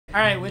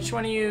Alright, which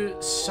one of you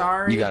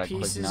sorry You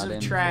pieces of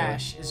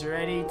trash is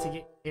ready to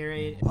get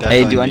carried?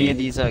 Hey, do any of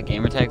these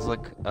gamer tags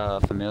look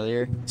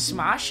familiar?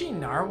 Smoshing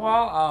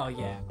Narwhal? Oh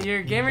yeah.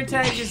 Your gamer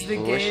tag is the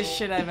gayest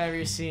shit I've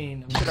ever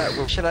seen.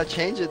 Should I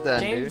change it then,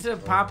 James dude?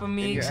 of Papa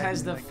Meeks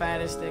has the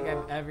fattest dick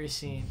I've ever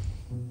seen.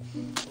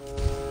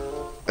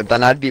 But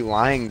then I'd be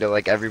lying to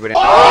like everybody.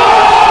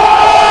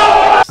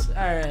 Alright.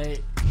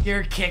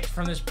 You're kicked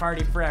from this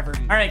party forever.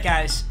 Alright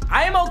guys,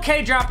 I am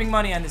okay dropping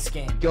money on this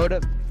game. Go to.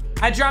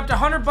 I dropped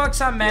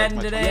 $100 on Madden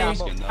today.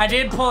 I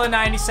did pull a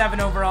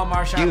 97 overall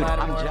Marshawn Dude,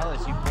 Lattimore. I'm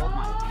jealous. You pulled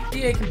my.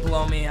 EA can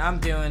blow me. I'm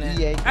doing it.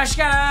 EA.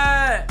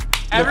 Eshkata!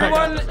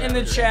 Everyone in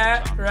the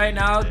chat right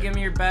now, give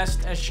me your best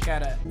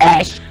Eshkata.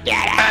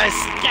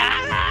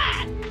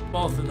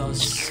 Both of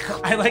those.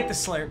 I like the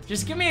slurp.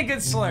 Just give me a good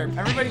slurp.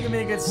 Everybody give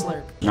me a good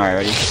slurp. Alright,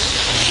 ready?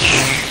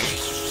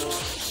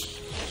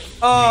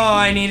 Oh,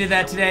 I needed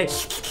that today.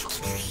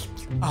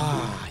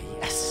 Ah,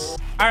 yes.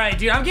 Alright,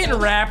 dude, I'm getting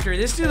Raptor.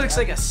 This dude looks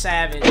like a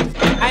savage.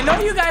 I know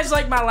you guys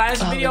like my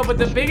last video, but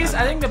I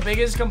think the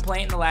biggest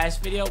complaint in the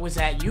last video was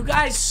that you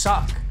guys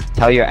suck.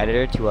 Tell your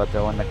editor to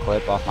throw in the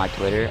clip off my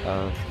Twitter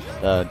of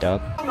the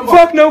dub.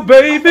 Fuck no,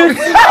 baby!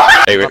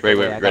 Hey, wait,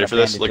 ready for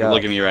this? Look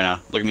at me right now.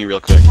 Look at me real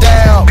quick.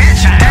 Down.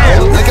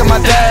 Look at my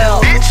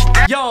down.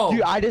 Yo!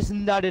 Dude, I just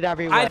nutted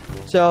everywhere.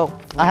 So,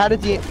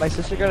 my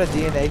sister got a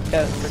DNA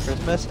test for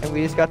Christmas, and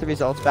we just got the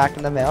results back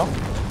in the mail.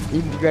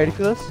 You ready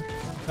for this?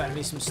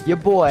 Your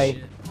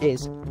boy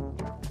is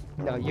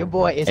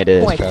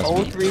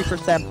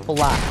 0.03%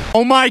 black.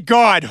 Oh my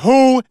god,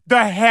 who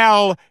the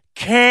hell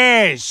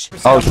cares?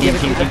 Oh, team.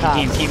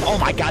 Oh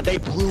my god, they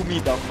blew me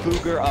the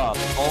cougar up.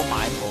 Oh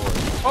my lord.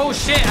 Oh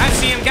shit, I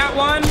see him. Got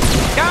one.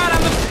 God,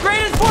 I'm the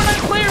greatest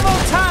Fortnite player of all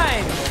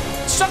time.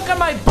 Suck on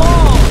my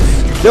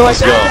balls. No,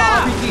 Let's go.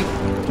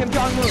 Kim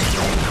Jong-un.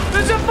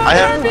 There's a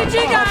fucking RPG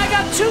guy. I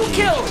got 2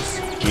 kills.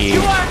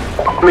 You are.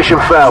 Mission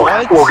failed.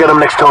 We'll get him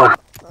next time.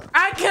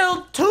 I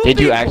killed 2 people. Did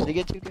you actually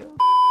get 2 kills?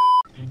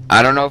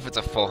 I don't know if it's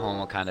a full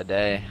homo kind of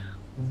day.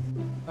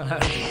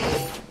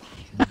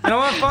 You know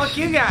what? Fuck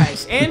you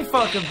guys. And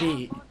fuck a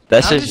beat.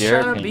 That's I'm just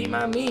your trying to opinion. beat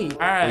my meat.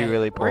 Alright. We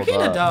really We're pulled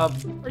getting a up.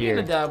 dub. We're Here,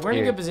 getting a dub. We're in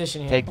a here. good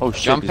position here. Take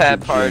Jump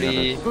pad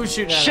party. Who's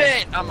shooting at us?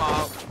 Shit, I'm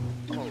out.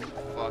 Oh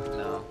fuck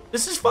no.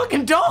 This is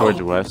fucking dope.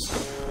 Towards west.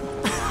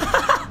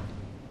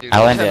 Dude, I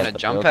I'm landed having at a the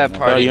jump building. pad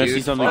party, you wanna dude.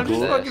 see something I'm Fuck just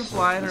cool? this. fucking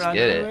flying Let's around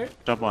get it. everywhere.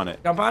 Jump on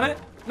it. Jump on it?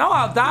 No,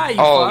 I'll die, you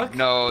Oh fuck.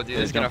 no, dude,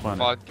 it's gonna jump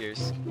on it. fuck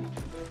yours.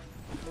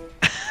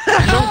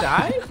 You don't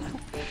die?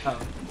 Oh.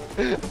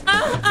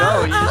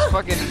 No, you just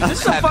fucking.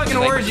 This is a fucking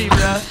orgy,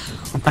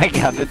 bruh. Oh my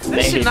god, that's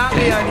This should not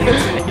be on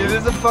YouTube. Dude,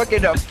 there's a fucking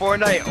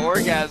Fortnite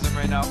orgasm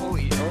right now.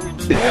 Holy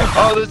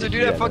oh, there's a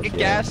dude at fucking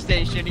gas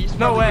station. He's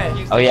No way.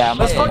 Oh yeah, I'm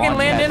Let's gonna fucking launch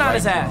land pad in on right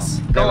his now. ass.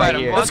 Go Right at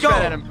him. here. Let's go. Go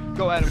at him.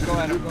 Go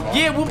at him.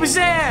 Yeah, whoop his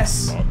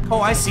ass. Oh,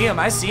 I see him.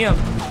 I'm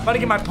about to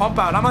get my pump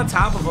out. I'm on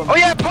top of him. Oh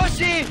yeah,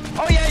 pussy.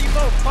 Oh yeah, you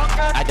little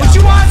fucker. What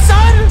you want,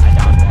 son?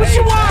 What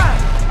you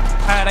want?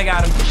 Alright, I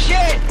got him.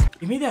 Shit.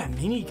 Give me that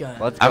minigun.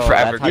 Let's I'm go.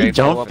 forever That's how you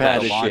grateful. pull up Jump with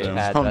pad a launch shit.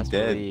 pad, I'm best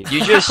dead. believe. You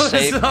just That was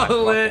saved so my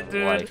lit, fucking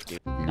dude. life, dude.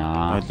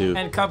 Nah. I do.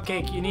 And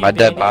Cupcake, you need My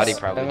dead bandages?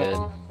 body probably did.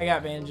 I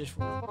got bandages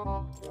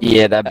for you.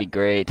 Yeah, that'd be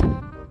great.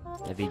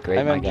 That'd be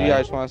great, my Mmg, guy.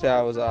 I just want to say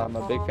I'm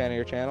a big fan of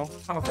your channel.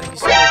 Oh, thank you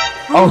so much.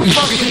 Oh, Who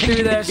fucking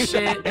threw that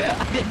shit?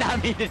 I did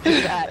not mean to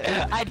do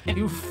that. I didn't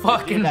You mean to do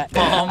fucking that.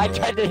 bum. I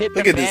tried to hit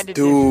Look the at this bandages.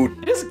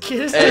 dude. This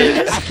kid Hey.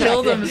 just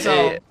killed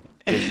himself.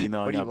 Cause you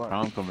know I What do you got want?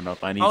 prom coming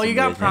up. I need. Oh, you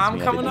got somebody to prom teach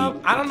me coming how to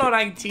up? I don't know what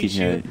I can teach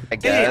you. I Hey,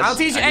 guess. I'll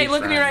teach you. I Hey, need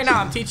look at me right friends.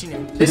 now. I'm teaching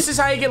you. This is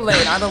how you get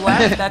laid. On the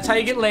left, that's how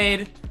you get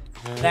laid.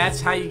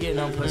 That's how you get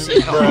no pussy.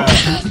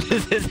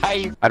 This is how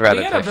you. I'd We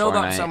rather gotta play build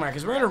up Fortnite. somewhere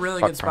because we're in a really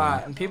Fuck good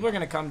spot Fortnite. and people are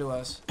gonna come to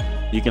us.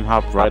 You can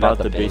hop right about out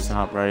the the base base? and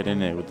hop right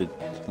in it with the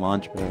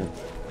launch pad.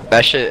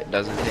 That shit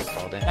doesn't take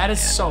all day. That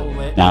is so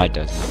lit. No, it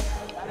doesn't.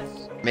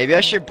 Maybe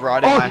I should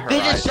broaden my Oh, they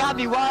just horizon. shot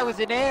me while I was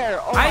in air.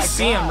 Oh I my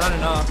see him God.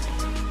 running up.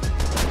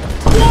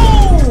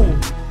 Whoa!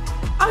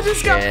 I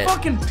just got Shit.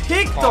 fucking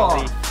picked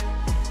Pauly.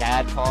 off.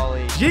 Dad,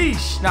 Pauly.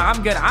 Yeesh. No,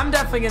 I'm good. I'm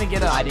definitely gonna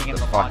get up. Hiding in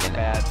the launch Fucking-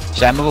 pad.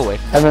 Should I move away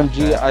from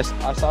Mmg, I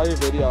saw your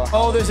video.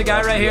 Oh, there's a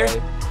guy right here.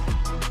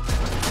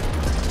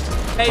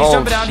 Hey, he's Oh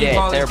jumping down to you, shit,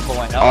 Pauly. they're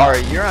pulling up.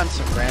 Ari, you're on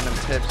some random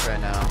tips right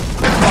now.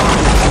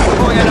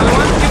 Oh, we got another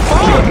one.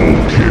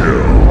 Get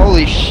Pauly.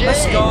 Holy shit!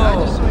 Let's I just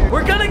go. saw your-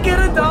 We're gonna get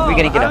a dub. We're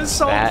gonna get I'm a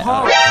so fat-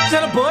 pumped. Is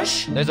that a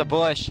bush? There's a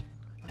bush.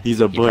 He's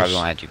a He probably bush.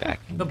 won't add you back.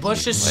 The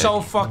bush is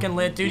so fucking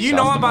lit, dude. He You know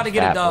sells I'm them about to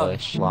get a fat dub.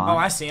 bush. Oh,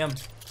 I see him.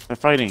 They're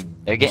fighting.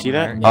 They're You getting see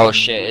that? hurt. Oh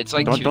shit! It's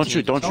like Don't two don't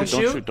shoot! Don't Don't shoot!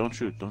 Don't shoot? shoot! Don't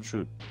shoot! Don't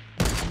shoot!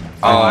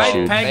 Oh, I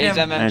shoot. tagged Phase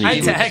him. MMG I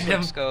with tagged the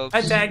him. scopes.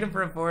 I tagged him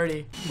for a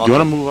 40. Do you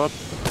wanna move up?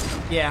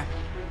 Yeah.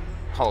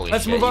 Holy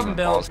Let's shit, move up you and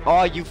build.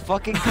 Oh, you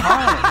fucking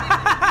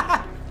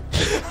cunt.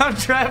 I'm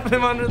trapping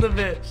him under the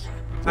bitch.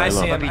 I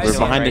see him. I We're see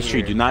behind him. the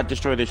street. Do not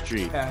destroy the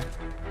street. Yeah.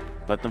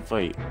 Let them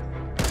fight.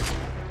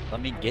 Let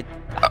me get.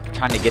 I'm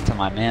trying to get to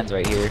my man's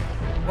right here.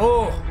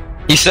 Oh.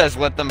 He says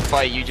let them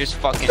fight, you just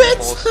fucking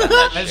full send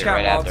that I just shit got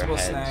right at their multiple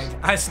heads. snagged.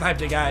 I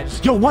sniped a guy.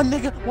 Yo, one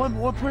nigga, one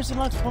person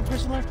left, one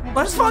person left.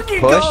 Let's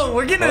fucking Push. go.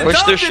 We're getting a Push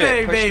dub their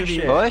today, shit, push their baby.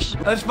 shit. Push.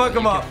 Let's fuck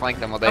him You up. can flank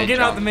them while I'm they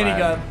getting out the jump by.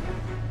 minigun.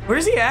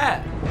 Where's he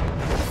at?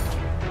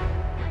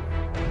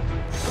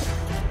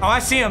 Oh, I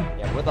see him.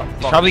 Yeah, where the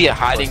fuck? Probably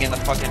hiding in the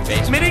fucking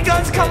basement.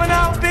 Minigun's coming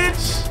out,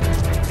 bitch.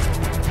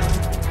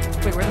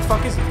 Wait, where the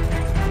fuck is he?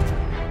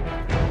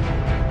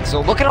 So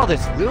look at all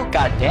this loot,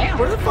 goddamn.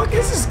 Where the fuck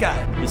is this guy?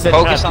 He said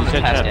Focus tap, on he the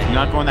said test, tap. Daniel. Do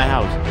not go in that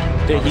house.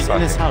 Dude, he's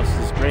in his house.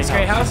 This gray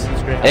gray house?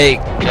 This gray house. Hey,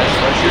 Jess,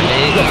 what's your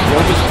name?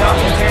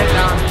 Tear it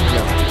down.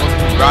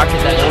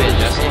 Rocket that shit,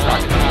 Jesse.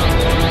 Rocket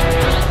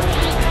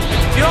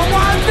You don't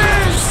want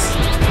this!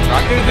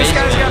 Rocket Dude, this basement.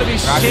 guy's gotta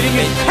be Rocket shitting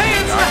his basement.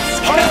 pants.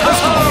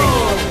 Let's go!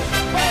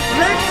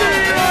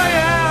 Victory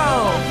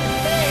Royale!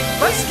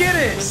 Let's get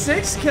it.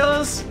 6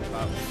 kills.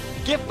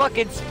 Get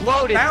fucking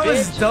exploded, That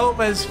was bitch. dope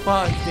as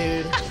fuck,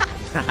 dude.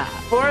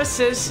 4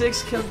 assists,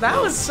 6 kills.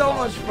 That was so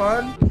much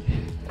fun.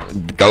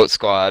 Goat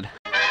squad.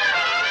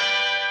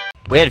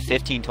 We had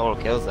 15 total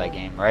kills that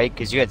game, right?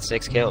 Because you had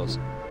 6 kills.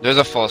 There's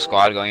a full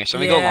squad going here. Should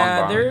we go long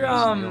Yeah, bar? they're Should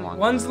we go long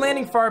one's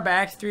landing far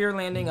back, 3 are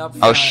landing up bar?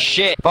 front. Oh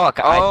shit. Fuck.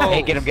 Oh.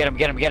 Hey, get him, get him,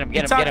 get him, get him,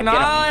 get him, get Talking him, get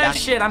him. all that Down-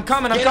 shit. I'm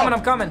coming, I'm Get coming, him.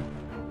 I'm coming.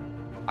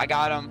 I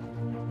got him.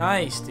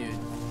 Nice, dude.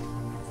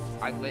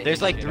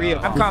 There's like 3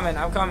 of them. I'm coming,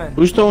 I'm coming.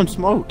 Who's throwing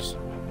smokes?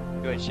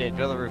 Good shit.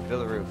 Fill the roof, fill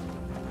the roof.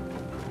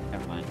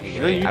 Never mind.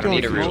 Really, you I don't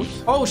need a throwing roof.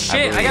 smokes? Oh shit,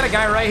 I believe. got a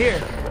guy right here.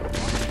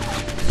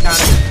 Got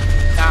him.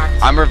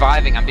 Knocked. I'm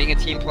reviving. I'm being a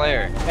team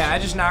player. Yeah, I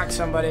just knocked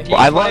somebody. Well,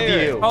 I love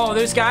player. you. Oh,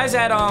 there's guys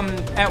at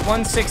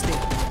 160.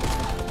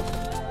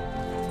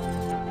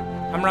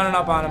 I'm running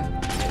up on him.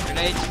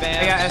 Grenade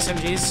spam. I got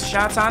SMGs.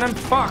 Shots on him.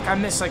 Fuck, I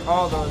missed like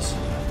all those.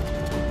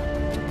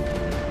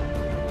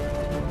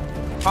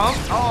 Pump.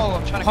 Oh,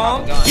 I'm trying to Pump.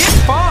 cop a gun. Get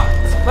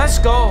fucked. Let's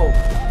go.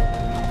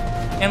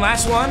 And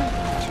last one.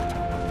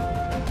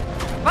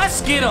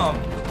 Let's get him.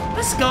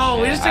 Let's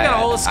go. We just took out a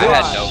whole I squad.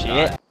 had no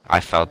Shit. gun. I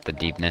felt the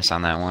deepness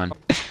on that one.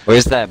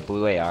 Where's that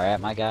blue AR at,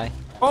 my guy?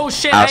 Oh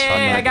shit. I was Hey, fun,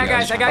 hey, man. I got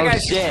guys. I got Oh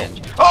guys.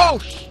 shit. Oh!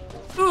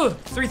 Ooh,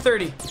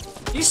 330.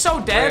 He's so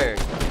dead.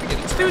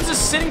 This dude's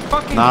just sitting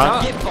fucking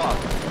Nah. Get up.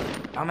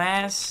 fucked.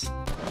 Dumbass.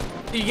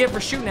 What do you get for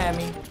shooting at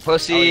me?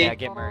 Pussy. Oh yeah,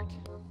 get murked.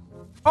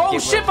 Oh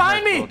Get shit, murked,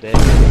 behind little me! dick.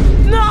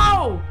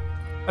 No!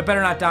 I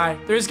better not die.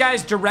 There's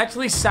guys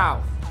directly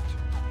south.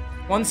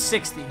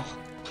 160.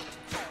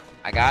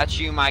 I got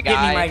you, my guy.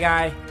 Get me, my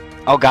guy.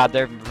 Oh god,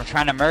 they're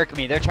trying to murk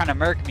me. They're trying to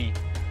murk me.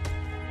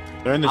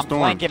 They're in the I'm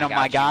storm. flanking them, Got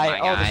my you, guy.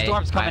 Oh, the guy.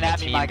 storm's coming I'm a at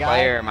me, team my guy.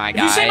 player, my If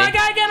guy. you say my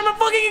guy again, I'm gonna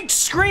fucking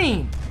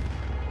scream.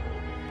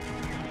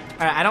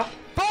 Alright, I don't.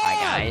 Fuck!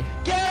 guy.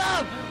 Get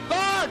him!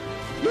 Fuck!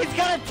 He's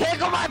gonna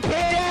tickle my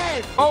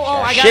penis! Oh,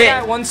 I got a Shit. guy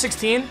at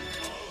 116.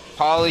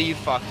 Paulie, you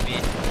fucked me.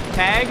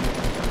 Tag.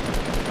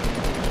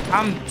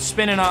 I'm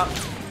spinning up.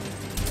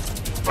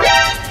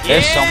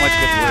 There's so much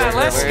good Yeah, loot.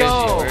 let's Where is he?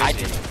 go. Where is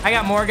he? I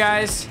got more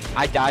guys.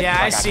 I died.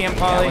 Yeah, because I got see him,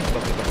 killed. Pauly. I went to go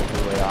pick up the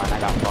blue AR and I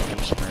got fucking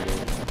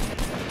murdered.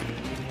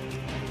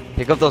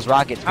 Pick up those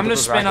rockets. Pick I'm gonna up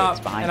those spin rockets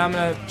up behind and I'm you.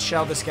 gonna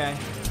shell this guy.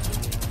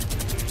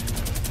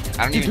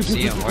 I don't even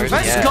see him. Where's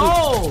Let's he at?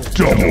 go!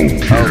 Shit,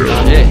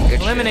 good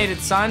shit. Eliminated,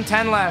 son.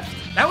 10 left.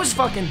 That was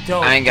fucking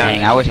dope. I ain't got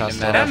Dang, I wish I anything was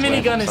to That mess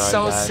with. minigun is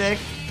so guys. sick.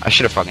 I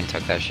should have fucking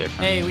took that shit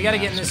from Hey, you. we gotta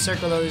get in this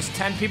circle though. There's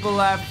 10 people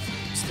left.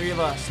 It's 3 of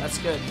us. That's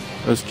good.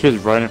 There's kids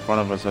right in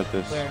front of us at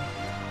this Where?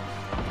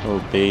 little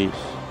base.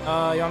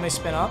 You want me to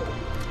spin up?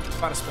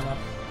 About to spin up.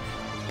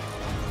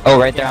 Oh,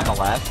 right there on the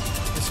left.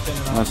 Just spin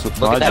it up. That's Look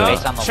at that job.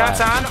 base on the Shots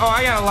left. on. Oh,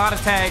 I got a lot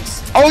of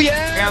tags. Oh I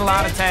yeah! got a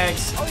lot of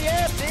tags. Oh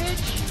yeah, bitch!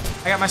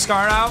 I got my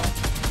scar out.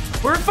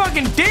 We're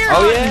fucking deer Oh,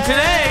 hunting yeah.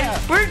 today.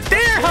 We're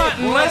deer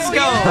hunting. Let's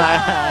go.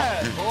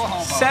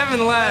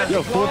 7 left.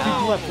 Yo, 4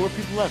 people left. 4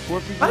 people left. 4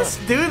 people Let's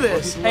left. do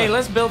this. Hey,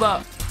 let's build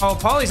up. Oh,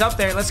 Paulie's up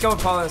there. Let's go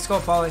with Paulie. Let's go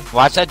with Paulie.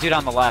 Watch that dude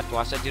on the left.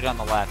 Watch that dude on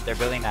the left. They're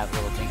building that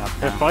little thing up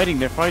They're now. fighting.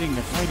 They're fighting.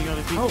 They're fighting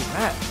other people. Oh,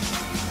 Matt.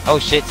 Oh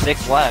shit,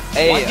 6 left.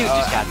 Hey, One dude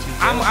just got 2 kills.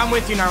 I'm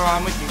with you, Narwhal.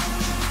 I'm with you.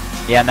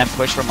 Yeah, and then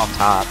push from up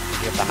top.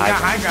 You have the We got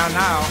high high ground. ground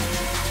now.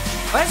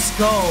 Let's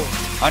go.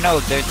 Oh no,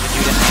 there's the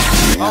dude in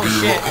there. Oh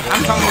shit.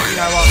 I'm coming with you,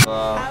 Narwhal.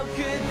 How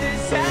could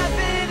this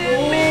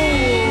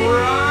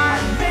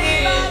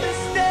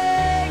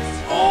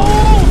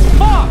Oh,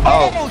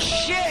 fuck. Oh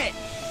shit!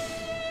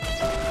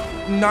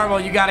 Narwhal,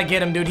 you gotta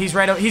get him, dude. He's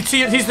right. He's to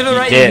the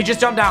right. did. He just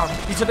jumped down.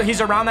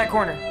 He's around that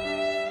corner.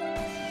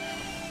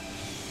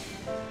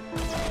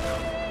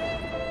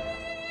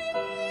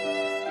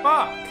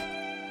 Fuck.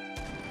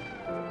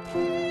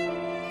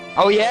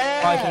 Oh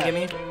yeah! Oh, he can get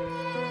me.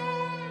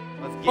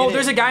 Let's get Oh, it.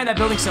 there's a guy in that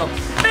building still.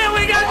 Man,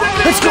 we got the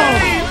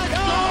victory!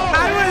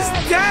 I was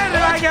dead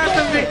and I got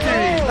the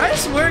victory.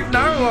 Nice work,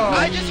 Narwhal.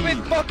 I just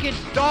went fucking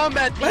dumb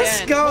at the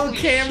Let's end. go, Holy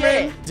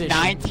Cameron.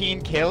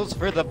 19 kills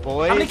for the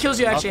boys. How many kills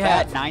you actually Up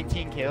at had?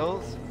 19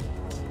 kills? shit.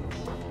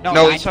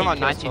 No, he's talking about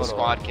 19 total.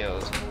 squad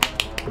kills.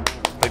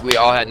 Like we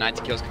all had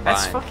 19 kills combined.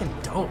 That's fucking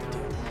dope,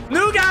 dude.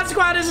 New God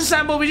Squad is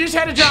assembled. We just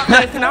had a drop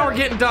knife, and now we're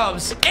getting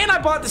dubs. And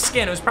I bought the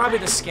skin. It was probably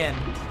the skin.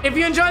 If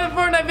you enjoy the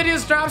Fortnite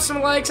videos, drop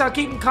some likes. I'll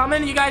keep them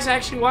coming. You guys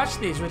actually watch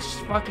these, which is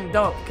fucking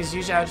dope, because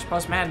usually I just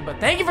post Madden. But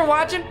thank you for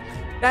watching.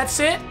 That's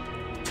it.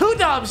 2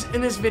 dubs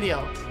in this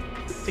video.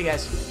 See you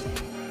guys.